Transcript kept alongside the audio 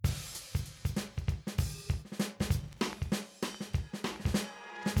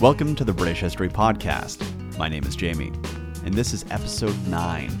Welcome to the British History Podcast. My name is Jamie, and this is episode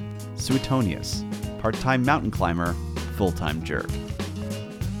 9, Suetonius, part-time mountain climber, full-time jerk.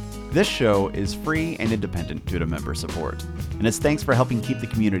 This show is free and independent due to member support, and as thanks for helping keep the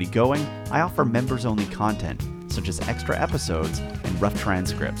community going, I offer members-only content, such as extra episodes and rough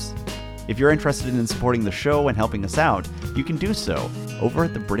transcripts. If you're interested in supporting the show and helping us out, you can do so over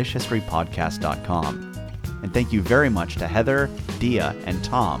at thebritishhistorypodcast.com. And thank you very much to Heather, Dia, and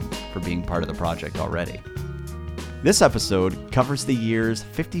Tom for being part of the project already. This episode covers the years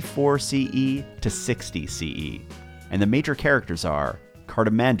 54 CE to 60 CE, and the major characters are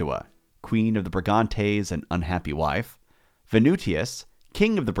Cartimandua, queen of the Brigantes and unhappy wife, Venutius,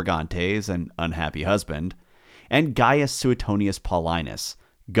 king of the Brigantes and unhappy husband, and Gaius Suetonius Paulinus,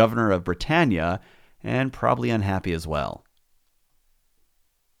 governor of Britannia and probably unhappy as well.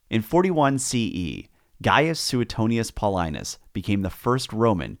 In 41 CE, Gaius Suetonius Paulinus became the first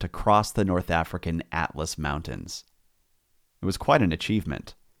Roman to cross the North African Atlas Mountains. It was quite an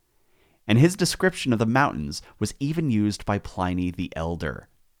achievement, and his description of the mountains was even used by Pliny the Elder.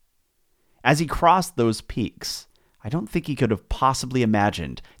 As he crossed those peaks, I don't think he could have possibly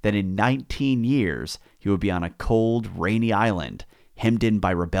imagined that in 19 years he would be on a cold, rainy island hemmed in by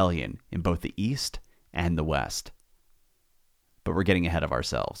rebellion in both the east and the west. But we're getting ahead of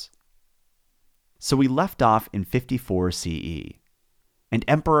ourselves. So we left off in 54 CE, and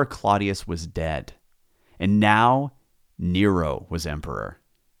Emperor Claudius was dead, and now Nero was emperor.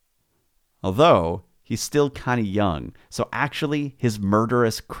 Although, he's still kind of young, so actually his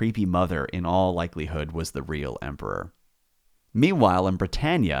murderous, creepy mother in all likelihood was the real emperor. Meanwhile, in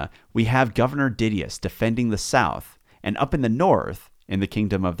Britannia, we have Governor Didius defending the south, and up in the north, in the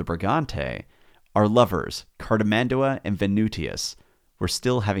kingdom of the Brigantes, our lovers, Cartimandua and Venutius, were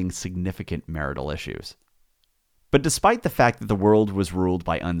still having significant marital issues. But despite the fact that the world was ruled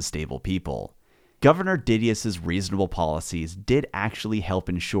by unstable people, Governor Didius's reasonable policies did actually help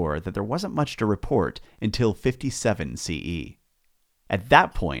ensure that there wasn't much to report until 57 CE. At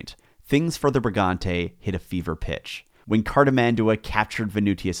that point, things for the Brigantes hit a fever pitch, when Cartimandua captured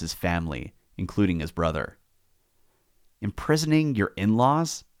Venutius's family, including his brother. Imprisoning your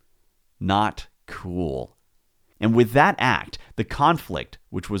in-laws? Not cool. And with that act, the conflict,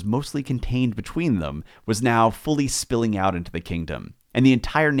 which was mostly contained between them, was now fully spilling out into the kingdom, and the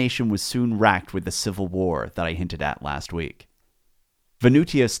entire nation was soon racked with the civil war that I hinted at last week.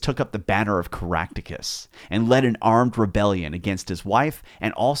 Venutius took up the banner of Caractacus and led an armed rebellion against his wife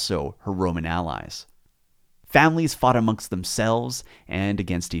and also her Roman allies. Families fought amongst themselves and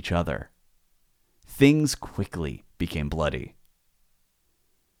against each other. Things quickly became bloody.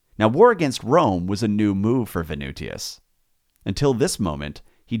 Now, war against Rome was a new move for Venutius. Until this moment,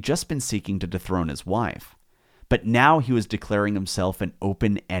 he'd just been seeking to dethrone his wife. But now he was declaring himself an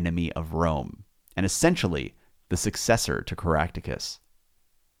open enemy of Rome, and essentially the successor to Caractacus.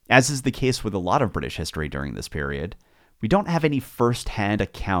 As is the case with a lot of British history during this period, we don't have any first-hand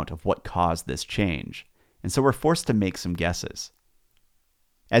account of what caused this change, and so we're forced to make some guesses.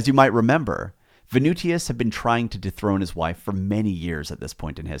 As you might remember, Venutius had been trying to dethrone his wife for many years at this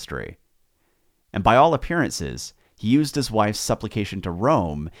point in history. And by all appearances, he used his wife's supplication to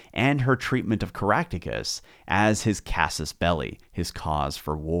Rome and her treatment of Caractacus as his casus belli, his cause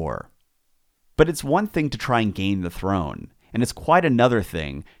for war. But it's one thing to try and gain the throne, and it's quite another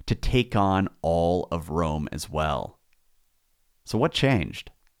thing to take on all of Rome as well. So what changed?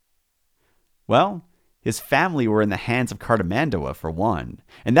 Well, his family were in the hands of Cartimandua, for one,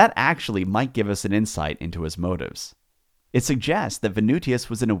 and that actually might give us an insight into his motives. It suggests that Venutius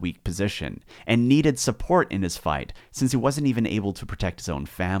was in a weak position and needed support in his fight since he wasn't even able to protect his own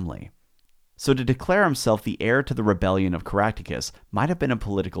family. So to declare himself the heir to the rebellion of Caractacus might have been a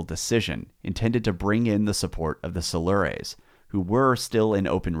political decision intended to bring in the support of the Silures, who were still in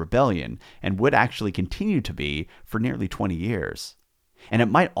open rebellion and would actually continue to be for nearly 20 years. And it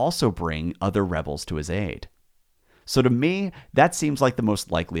might also bring other rebels to his aid. So to me, that seems like the most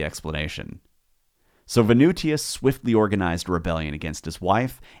likely explanation. So Venutius swiftly organized a rebellion against his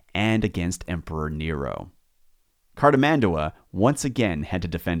wife and against Emperor Nero. Cartimandua once again had to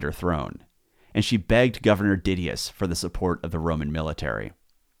defend her throne, and she begged Governor Didius for the support of the Roman military.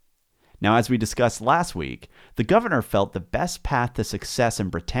 Now, as we discussed last week, the governor felt the best path to success in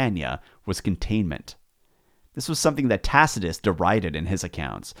Britannia was containment. This was something that Tacitus derided in his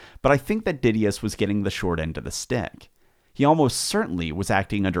accounts, but I think that Didius was getting the short end of the stick. He almost certainly was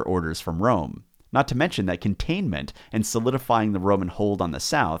acting under orders from Rome, not to mention that containment and solidifying the Roman hold on the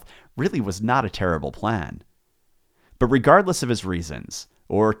south really was not a terrible plan. But regardless of his reasons,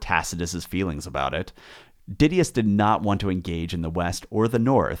 or Tacitus's feelings about it, Didius did not want to engage in the west or the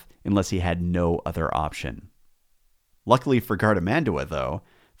north unless he had no other option. Luckily for Cartimandua, though,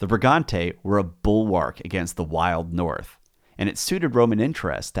 the Brigantes were a bulwark against the wild north, and it suited Roman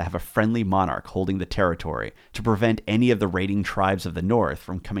interests to have a friendly monarch holding the territory to prevent any of the raiding tribes of the north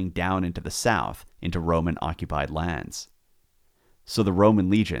from coming down into the south into Roman-occupied lands. So the Roman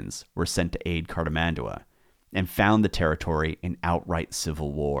legions were sent to aid Cartimandua and found the territory in outright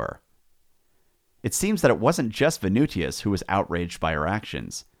civil war. It seems that it wasn't just Venutius who was outraged by her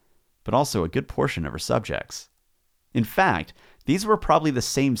actions, but also a good portion of her subjects. In fact, these were probably the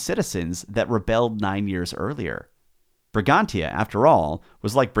same citizens that rebelled 9 years earlier. Brigantia, after all,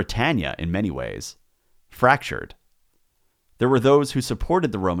 was like Britannia in many ways, fractured. There were those who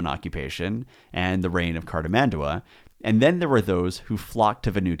supported the Roman occupation and the reign of Cartimandua, and then there were those who flocked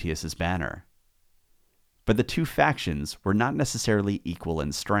to Venutius's banner. But the two factions were not necessarily equal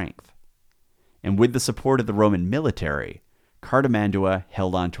in strength. And with the support of the Roman military, Cartimandua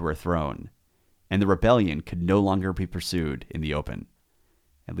held on to her throne, and the rebellion could no longer be pursued in the open,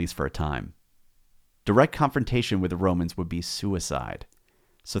 at least for a time. Direct confrontation with the Romans would be suicide,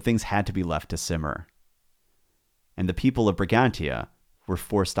 so things had to be left to simmer. And the people of Brigantia were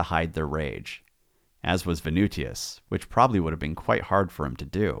forced to hide their rage, as was Venutius, which probably would have been quite hard for him to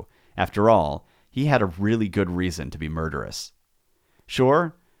do. After all, he had a really good reason to be murderous.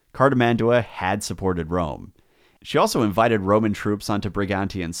 Sure, Cartimandua had supported Rome. She also invited Roman troops onto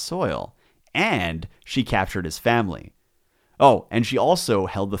Brigantian soil, and she captured his family. Oh, and she also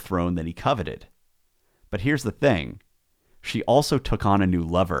held the throne that he coveted. But here's the thing. She also took on a new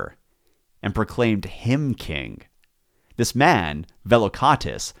lover and proclaimed him king. This man,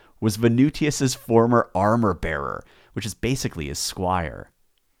 Venutius, was Venutius's former armor-bearer, which is basically his squire.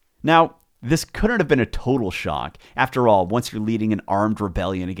 Now, this couldn't have been a total shock. After all, once you're leading an armed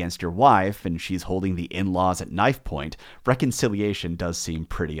rebellion against your wife and she's holding the in-laws at knife point, reconciliation does seem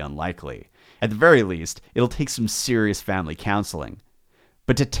pretty unlikely. At the very least, it'll take some serious family counseling.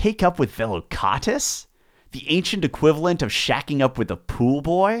 But to take up with Venutius? The ancient equivalent of shacking up with a pool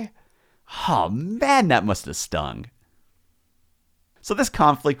boy? Oh man, that must have stung. So this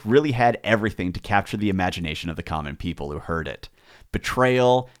conflict really had everything to capture the imagination of the common people who heard it.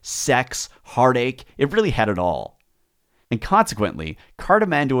 Betrayal, sex, heartache, it really had it all. And consequently,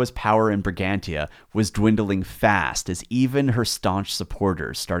 Cartimandua's power in Brigantia was dwindling fast as even her staunch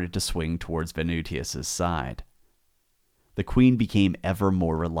supporters started to swing towards Venutius's side. The queen became ever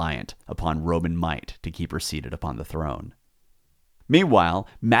more reliant upon Roman might to keep her seated upon the throne. Meanwhile,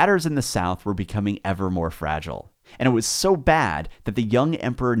 matters in the south were becoming ever more fragile, and it was so bad that the young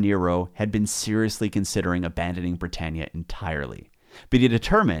Emperor Nero had been seriously considering abandoning Britannia entirely, but he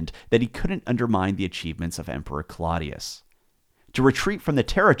determined that he couldn't undermine the achievements of Emperor Claudius. To retreat from the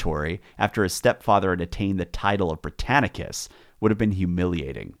territory after his stepfather had attained the title of Britannicus would have been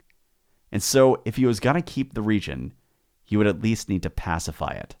humiliating. And so, if he was going to keep the region, he would at least need to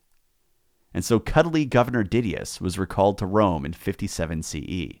pacify it. And so cuddly Governor Didius was recalled to Rome in 57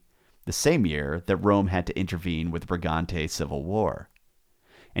 CE, the same year that Rome had to intervene with the Brigante civil war.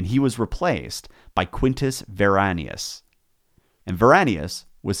 And he was replaced by Quintus Veranius. And Veranius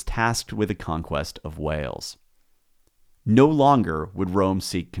was tasked with the conquest of Wales. No longer would Rome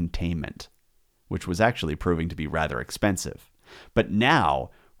seek containment, which was actually proving to be rather expensive. But now,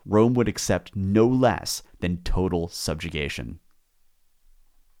 Rome would accept no less than total subjugation.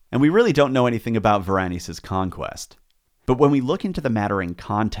 And we really don't know anything about Veranius' conquest. But when we look into the matter in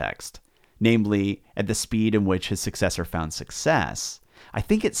context, namely at the speed in which his successor found success, I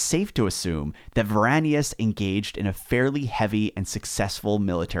think it's safe to assume that Veranius engaged in a fairly heavy and successful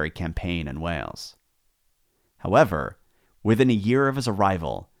military campaign in Wales. However, within a year of his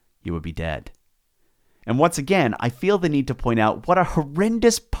arrival, he would be dead. And once again, I feel the need to point out what a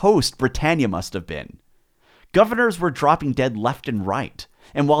horrendous post Britannia must have been. Governors were dropping dead left and right,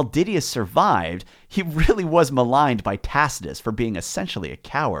 and while Didius survived, he really was maligned by Tacitus for being essentially a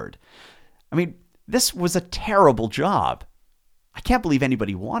coward. I mean, this was a terrible job. I can't believe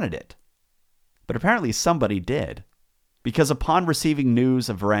anybody wanted it. But apparently somebody did, because upon receiving news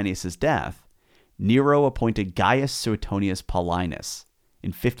of Veranius' death, Nero appointed Gaius Suetonius Paulinus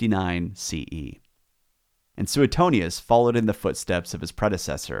in 59 CE. And Suetonius followed in the footsteps of his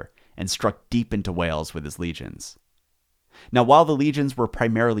predecessor and struck deep into Wales with his legions. Now, while the legions were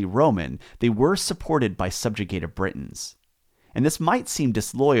primarily Roman, they were supported by subjugated Britons. And this might seem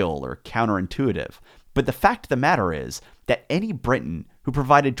disloyal or counterintuitive, but the fact of the matter is that any Briton who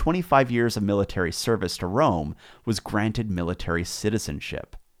provided 25 years of military service to Rome was granted military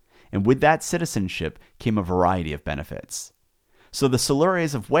citizenship. And with that citizenship came a variety of benefits. So the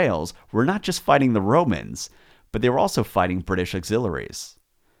Silures of Wales were not just fighting the Romans, but they were also fighting British auxiliaries.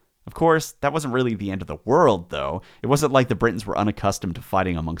 Of course, that wasn't really the end of the world, though. It wasn't like the Britons were unaccustomed to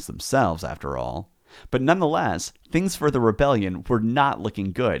fighting amongst themselves, after all. But nonetheless, things for the rebellion were not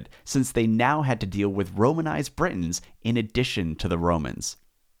looking good, since they now had to deal with Romanized Britons in addition to the Romans.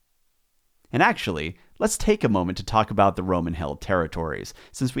 And actually, let's take a moment to talk about the Roman-held territories,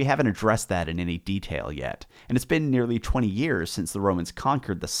 since we haven't addressed that in any detail yet, and it's been nearly 20 years since the Romans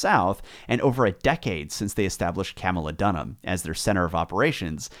conquered the south, and over a decade since they established Camulodunum as their center of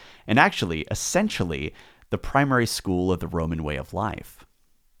operations, and actually, essentially, the primary school of the Roman way of life.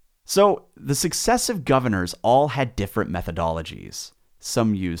 So, the successive governors all had different methodologies.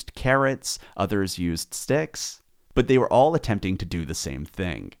 Some used carrots, others used sticks, but they were all attempting to do the same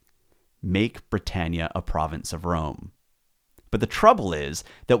thing: make Britannia a province of Rome. But the trouble is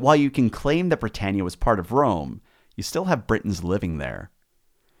that while you can claim that Britannia was part of Rome, you still have Britons living there.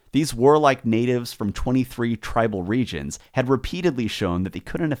 These warlike natives from 23 tribal regions had repeatedly shown that they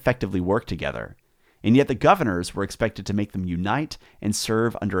couldn't effectively work together, and yet the governors were expected to make them unite and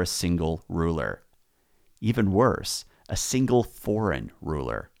serve under a single ruler. Even worse, a single foreign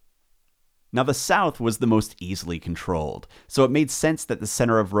ruler. Now, the south was the most easily controlled, so it made sense that the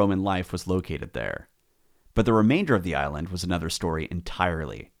center of Roman life was located there. But the remainder of the island was another story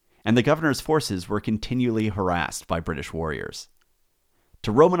entirely, and the governor's forces were continually harassed by British warriors.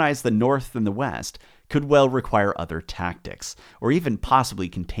 To Romanize the north and the west could well require other tactics, or even possibly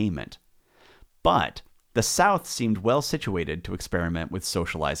containment. But the south seemed well situated to experiment with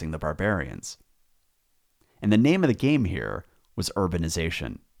socializing the barbarians. And the name of the game here was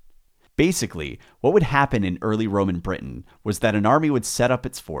urbanization. Basically, what would happen in early Roman Britain was that an army would set up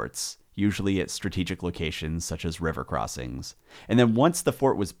its forts, usually at strategic locations such as river crossings, and then once the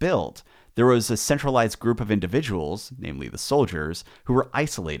fort was built, there was a centralized group of individuals, namely the soldiers, who were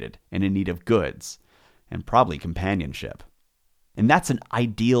isolated and in need of goods, and probably companionship. And that's an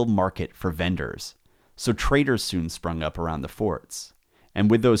ideal market for vendors, so traders soon sprung up around the forts. And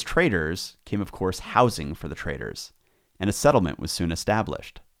with those traders came, of course, housing for the traders, and a settlement was soon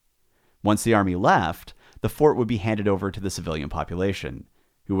established. Once the army left, the fort would be handed over to the civilian population,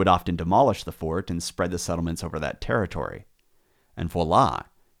 who would often demolish the fort and spread the settlements over that territory. And voila,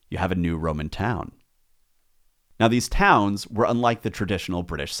 you have a new Roman town. Now, these towns were unlike the traditional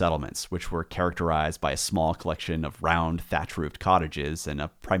British settlements, which were characterized by a small collection of round, thatch-roofed cottages and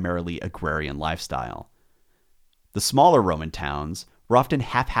a primarily agrarian lifestyle. The smaller Roman towns were often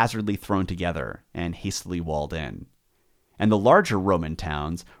haphazardly thrown together and hastily walled in. And the larger Roman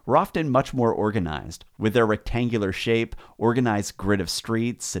towns were often much more organized, with their rectangular shape, organized grid of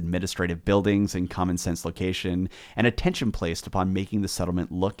streets, administrative buildings in common sense location, and attention placed upon making the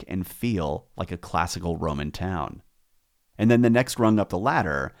settlement look and feel like a classical Roman town. And then the next rung up the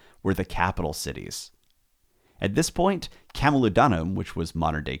ladder were the capital cities. At this point, Camulodunum, which was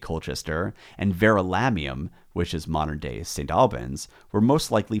modern-day Colchester, and Verulamium, which is modern-day St. Albans, were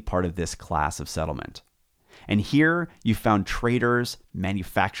most likely part of this class of settlement. And here you found traders,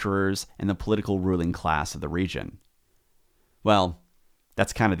 manufacturers, and the political ruling class of the region. Well,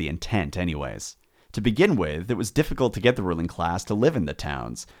 that's kind of the intent anyways. To begin with, it was difficult to get the ruling class to live in the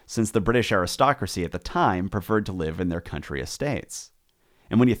towns, since the British aristocracy at the time preferred to live in their country estates.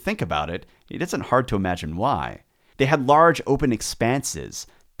 And when you think about it, it isn't hard to imagine why. They had large open expanses,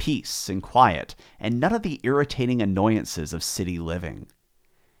 peace and quiet, and none of the irritating annoyances of city living.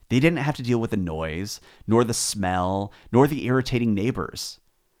 They didn't have to deal with the noise, nor the smell, nor the irritating neighbors.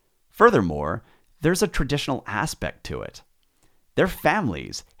 Furthermore, there's a traditional aspect to it. Their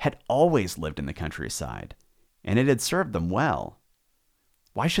families had always lived in the countryside, and it had served them well.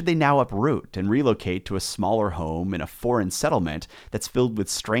 Why should they now uproot and relocate to a smaller home in a foreign settlement that's filled with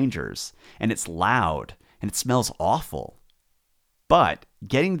strangers, and it's loud, and it smells awful? But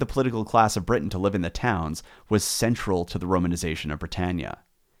getting the political class of Britain to live in the towns was central to the Romanization of Britannia,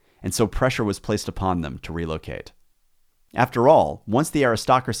 and so pressure was placed upon them to relocate. After all, once the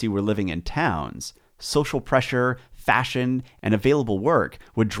aristocracy were living in towns, social pressure, fashion, and available work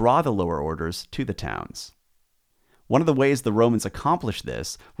would draw the lower orders to the towns. One of the ways the Romans accomplished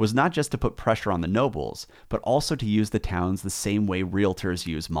this was not just to put pressure on the nobles, but also to use the towns the same way realtors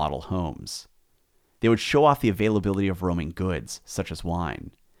use model homes. They would show off the availability of Roman goods, such as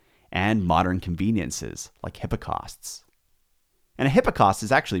wine, and modern conveniences, like hippocausts. And a hippocaust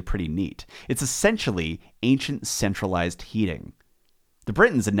is actually pretty neat. It's essentially ancient centralized heating. The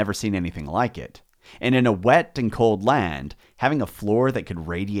Britons had never seen anything like it. And in a wet and cold land, having a floor that could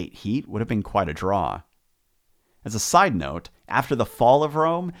radiate heat would have been quite a draw. As a side note, after the fall of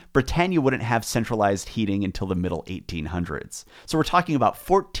Rome, Britannia wouldn't have centralized heating until the middle 1800s. So we're talking about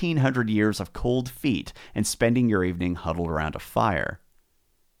 1,400 years of cold feet and spending your evening huddled around a fire.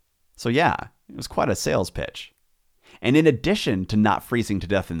 So yeah, it was quite a sales pitch. And in addition to not freezing to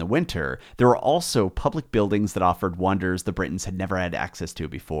death in the winter, there were also public buildings that offered wonders the Britons had never had access to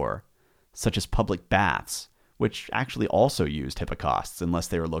before, such as public baths, which actually also used hippocausts unless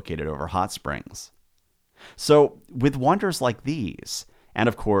they were located over hot springs. So with wonders like these, and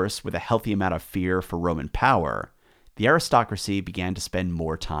of course with a healthy amount of fear for Roman power, the aristocracy began to spend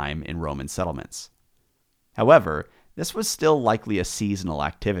more time in Roman settlements. However, this was still likely a seasonal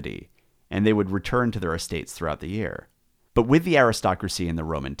activity, and they would return to their estates throughout the year. But with the aristocracy in the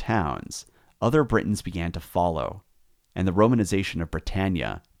Roman towns, other Britons began to follow, and the Romanization of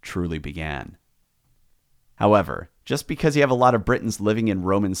Britannia truly began. However, just because you have a lot of Britons living in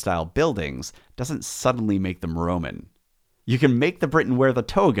Roman-style buildings doesn't suddenly make them Roman. You can make the Briton wear the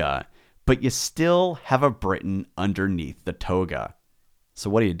toga, but you still have a Briton underneath the toga. So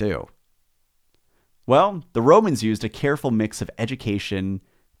what do? Well, the Romans used a careful mix of education,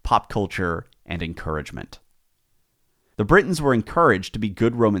 pop culture, and encouragement. The Britons were encouraged to be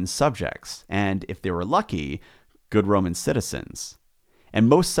good Roman subjects, and, if they were lucky, good Roman citizens. And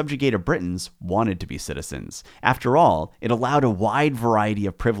most subjugated Britons wanted to be citizens. After all, it allowed a wide variety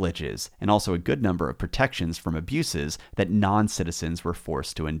of privileges, and also a good number of protections from abuses that non-citizens were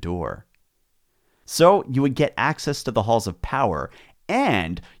forced to endure. So you would get access to the halls of power,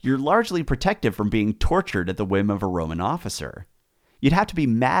 and you're largely protected from being tortured at the whim of a Roman officer. You'd have to be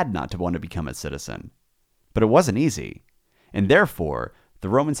mad not to want to become a citizen. But it wasn't easy, and therefore, the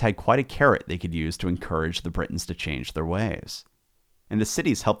Romans had quite a carrot they could use to encourage the Britons to change their ways. And the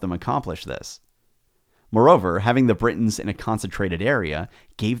cities helped them accomplish this. Moreover, having the Britons in a concentrated area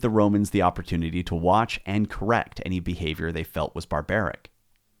gave the Romans the opportunity to watch and correct any behavior they felt was barbaric.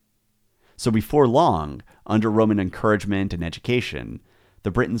 So before long, under Roman encouragement and education,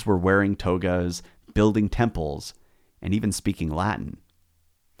 the Britons were wearing togas, building temples, and even speaking Latin.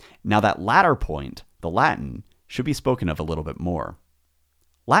 Now that latter point, the Latin, should be spoken of a little bit more.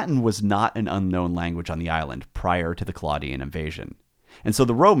 Latin was not an unknown language on the island prior to the Claudian invasion, and so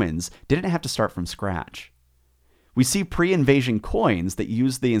the Romans didn't have to start from scratch. We see pre-invasion coins that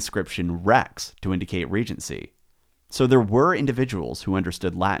use the inscription Rex to indicate regency, so there were individuals who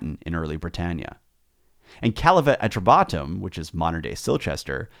understood Latin in early Britannia. And Calavet Atrebatum, which is modern-day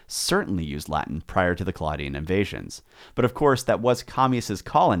Silchester, certainly used Latin prior to the Claudian invasions. But of course, that was Commius's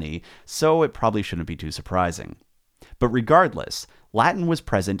colony, so it probably shouldn't be too surprising. But regardless, Latin was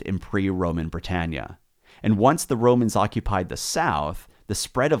present in pre-Roman Britannia. And once the Romans occupied the south, the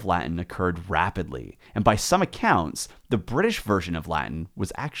spread of Latin occurred rapidly. And by some accounts, the British version of Latin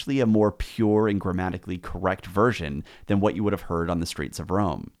was actually a more pure and grammatically correct version than what you would have heard on the streets of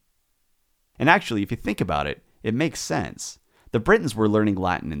Rome. And actually, if you think about it, it makes sense. The Britons were learning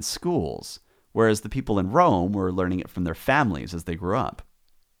Latin in schools, whereas the people in Rome were learning it from their families as they grew up.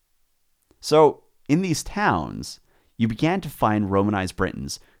 So, in these towns, you began to find Romanized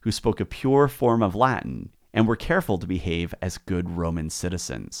Britons who spoke a pure form of Latin and were careful to behave as good Roman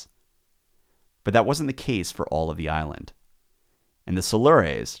citizens. But that wasn't the case for all of the island. And the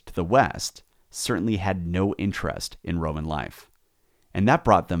Silures, to the west, certainly had no interest in Roman life. And that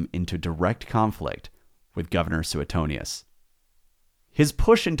brought them into direct conflict with Governor Suetonius. His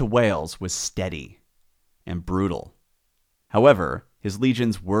push into Wales was steady and brutal. However, his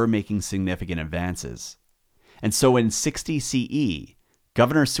legions were making significant advances. And so in 60 CE,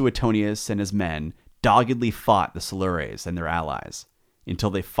 Governor Suetonius and his men doggedly fought the Silures and their allies until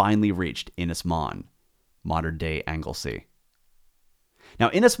they finally reached Ynys Môn, modern-day Anglesey. Now,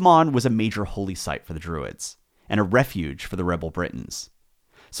 Ynys Môn was a major holy site for the Druids, and a refuge for the rebel Britons.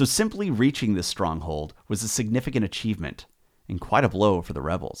 So simply reaching this stronghold was a significant achievement, and quite a blow for the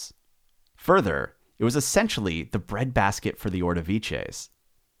rebels. Further, it was essentially the breadbasket for the Ordovices.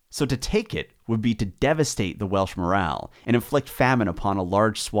 So to take it would be to devastate the Welsh morale and inflict famine upon a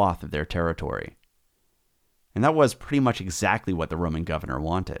large swath of their territory. And that was pretty much exactly what the Roman governor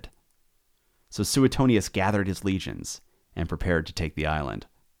wanted. So Suetonius gathered his legions and prepared to take the island.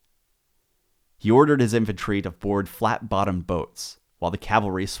 He ordered his infantry to board flat-bottomed boats, while the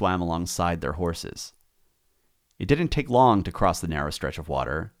cavalry swam alongside their horses. It didn't take long to cross the narrow stretch of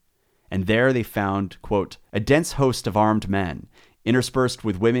water, and there they found, quote, a dense host of armed men, interspersed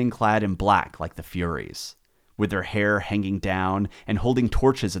with women clad in black like the Furies, with their hair hanging down and holding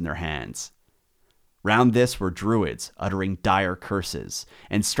torches in their hands. Round this were Druids uttering dire curses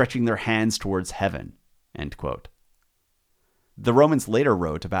and stretching their hands towards heaven, end quote. The Romans later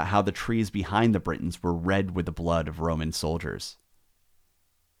wrote about how the trees behind the Britons were red with the blood of Roman soldiers.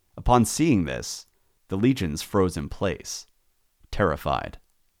 Upon seeing this, the legions froze in place, terrified.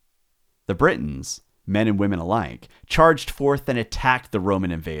 The Britons, men and women alike, charged forth and attacked the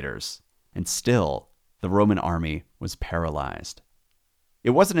Roman invaders, and still the Roman army was paralyzed.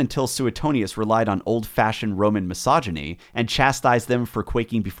 It wasn't until Suetonius relied on old-fashioned Roman misogyny and chastised them for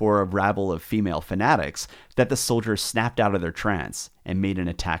quaking before a rabble of female fanatics that the soldiers snapped out of their trance and made an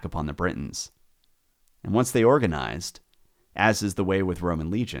attack upon the Britons. And once they organized, as is the way with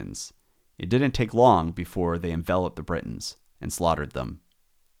Roman legions, it didn't take long before they enveloped the Britons and slaughtered them.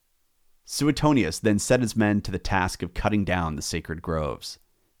 Suetonius then set his men to the task of cutting down the sacred groves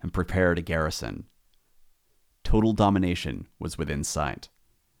and prepared a garrison. Total domination was within sight.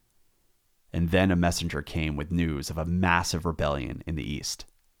 And then a messenger came with news of a massive rebellion in the east.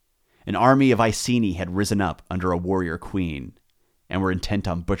 An army of Iceni had risen up under a warrior queen and were intent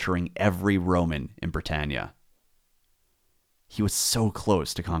on butchering every Roman in Britannia. He was so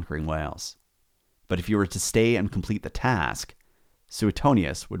close to conquering Wales, but if he were to stay and complete the task,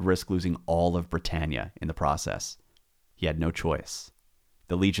 Suetonius would risk losing all of Britannia in the process. He had no choice.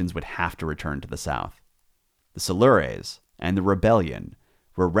 The legions would have to return to the south. The Silures and the rebellion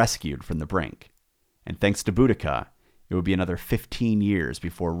were rescued from the brink, and thanks to Boudica, it would be another 15 years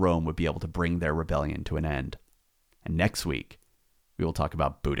before Rome would be able to bring their rebellion to an end. And next week, we will talk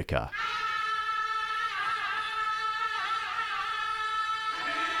about Boudica.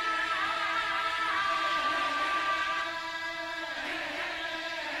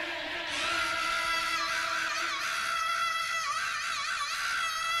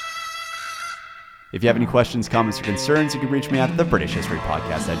 If you have any questions, comments, or concerns, you can reach me at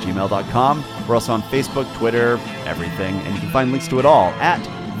thebritishhistorypodcast@gmail.com. We're also on Facebook, Twitter, everything, and you can find links to it all at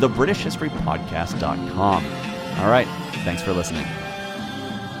thebritishhistorypodcast.com. All right, thanks for listening.